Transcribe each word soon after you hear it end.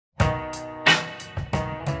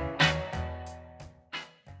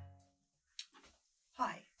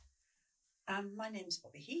My name's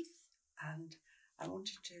Bobbi Heath, and I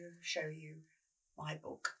wanted to show you my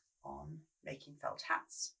book on making felt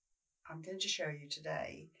hats. I'm going to show you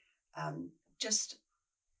today just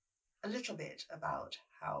a little bit about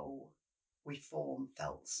how we form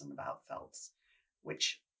felts and about felts,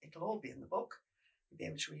 which it'll all be in the book. You'll be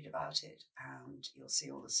able to read about it, and you'll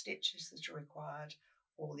see all the stitches that are required,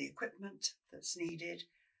 all the equipment that's needed,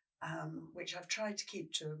 which I've tried to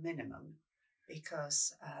keep to a minimum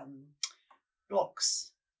because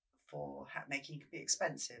blocks for hat making can be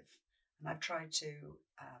expensive, and I've tried to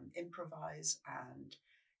improvise and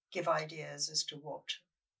give ideas as to what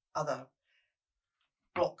other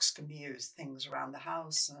blocks can be used, things around the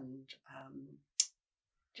house, and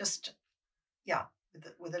just, yeah,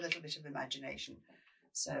 with a little bit of imagination.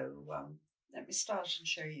 So let me start and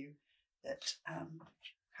show you that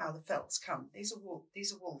how the felts come. These are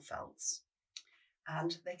wool felts,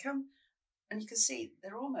 and they come, and you can see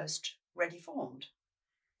they're almost ready formed.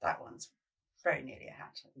 That one's very nearly a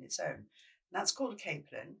hat in its own. And that's called a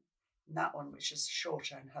capelin. And that one, which is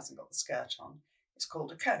shorter and hasn't got the skirt on, is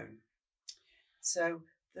called a cone. So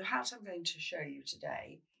the hat I'm going to show you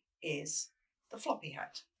today is the floppy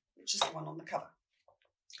hat, which is the one on the cover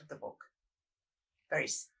of the book. Very,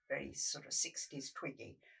 very sort of 60s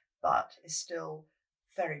Twiggy, but is still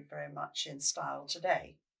very, very much in style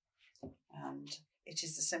today. And it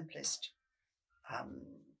is the simplest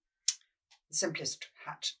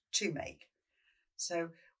hat to make. So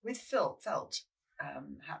with felt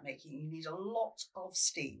hat making, you need a lot of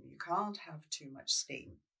steam. You can't have too much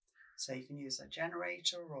steam. So you can use a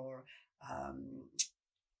generator or a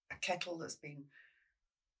kettle that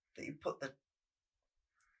you put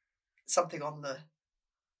something on the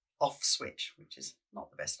off switch, which is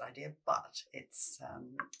not the best idea, but it's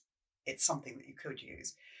something that you could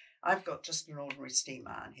use. I've got just an ordinary steam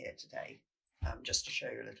iron here today, just to show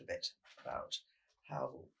you a little bit about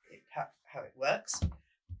how it works.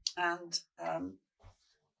 And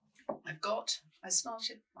I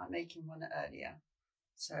started by making one earlier.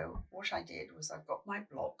 So what I did was I've got my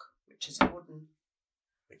block, which is a wooden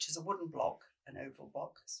block, an oval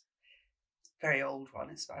block. It's a very old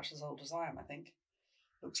one. It's about as old as I am, I think.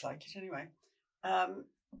 Looks like it anyway. And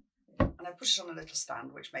I put it on a little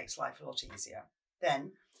stand, which makes life a lot easier.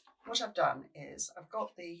 Then what I've done is I've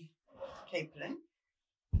got the capelin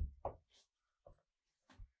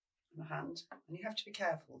in my hand, and you have to be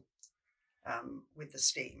careful with the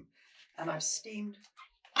steam. And I've steamed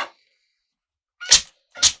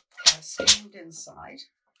inside.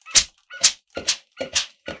 And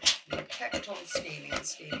I've kept on steaming and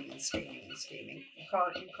steaming and steaming and steaming. You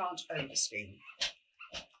can't over steam.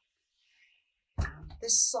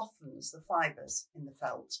 This softens the fibres in the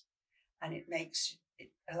felt, and it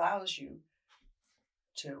allows you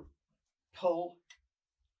to pull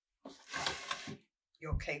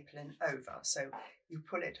your capelin over. So you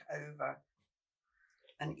pull it over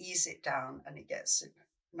and ease it down, and it gets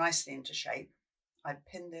nicely into shape. I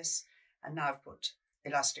pin this, and now I've put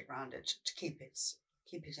elastic around it to keep it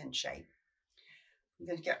in shape. I'm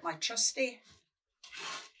going to get my trusty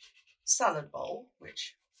salad bowl,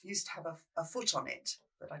 which used to have a foot on it,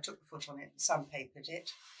 but I took the foot on it and sandpapered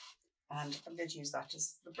it, and I'm going to use that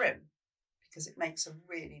as the brim because it makes a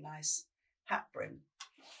really nice hat brim.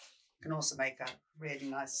 You can also make a really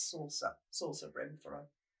nice saucer brim for a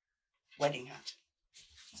wedding hat.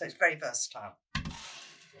 So it's very versatile.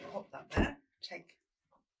 Pop that there.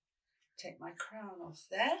 Take my crown off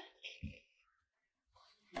there.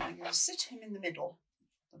 Now I'm going to sit him in the middle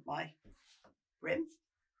of my brim,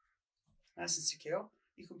 nice and secure.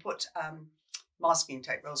 You can put masking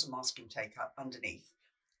tape, rolls of masking tape up underneath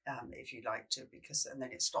if you'd like to, and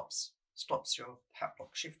then it stops your hat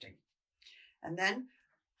block shifting. And then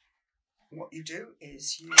what you do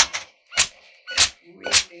is you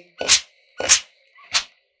really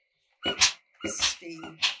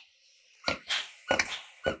steam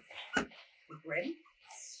the brim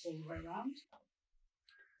all the way around.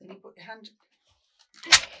 Then you put your hand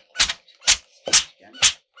again.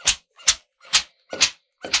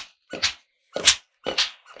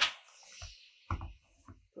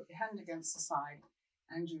 Put your hand against the side,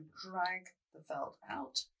 and you drag the felt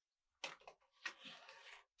out.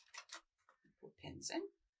 Put pins in.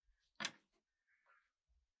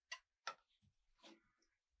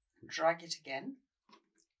 And drag it again.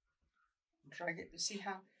 And drag it to see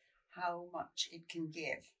how much it can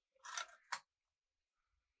give.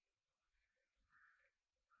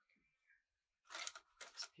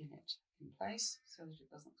 Just pin it in place so that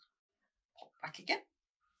it doesn't pop back again.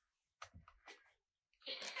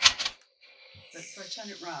 But if I turn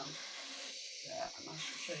it round there, and I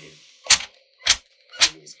shall show you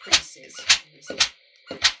in these creases, these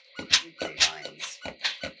weekly lines.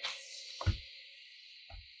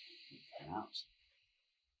 Come out.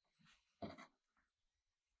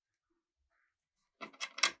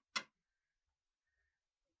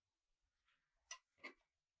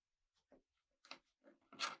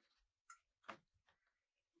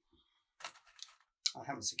 I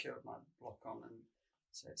haven't secured my block on, and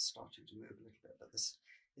so it's starting to move a little bit. But this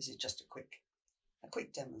is just a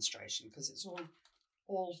quick demonstration, because it's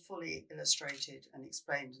all fully illustrated and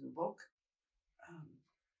explained in the book,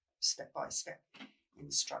 step by step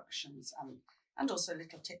instructions, and also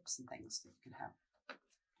little tips and things that you can have.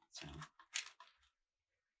 So,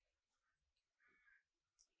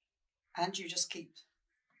 and you just keep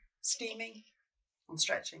steaming and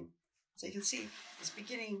stretching. So you can see it's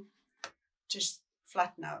beginning to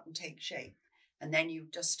flatten out and take shape, and then you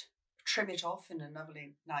just trim it off in a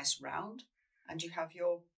lovely nice round, and you have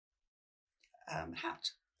your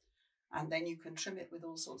hat. And then you can trim it with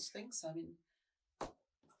all sorts of things. I mean,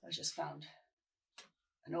 I just found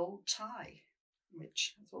an old tie,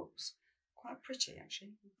 which I thought was quite pretty,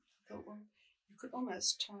 actually. I thought, well, you could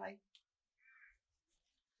almost tie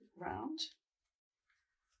it round.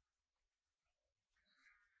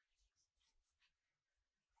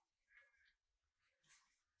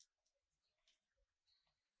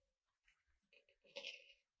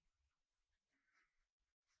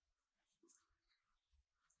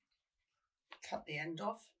 Cut the end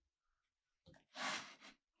off.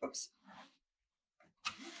 Oops.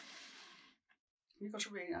 You've got a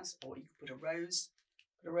really nice, or you could put a rose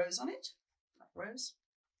on it. That rose.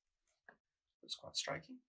 Looks quite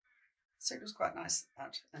striking. So it was quite nice,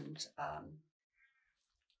 that, and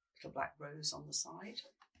little black rose on the side.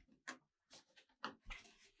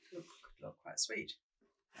 Could look quite sweet.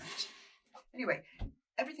 Right. Anyway,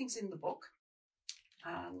 everything's in the book,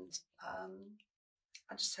 and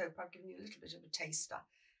I just hope I've given you a little bit of a taster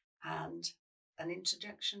and an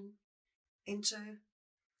introduction into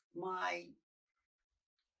my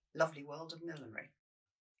lovely world of millinery.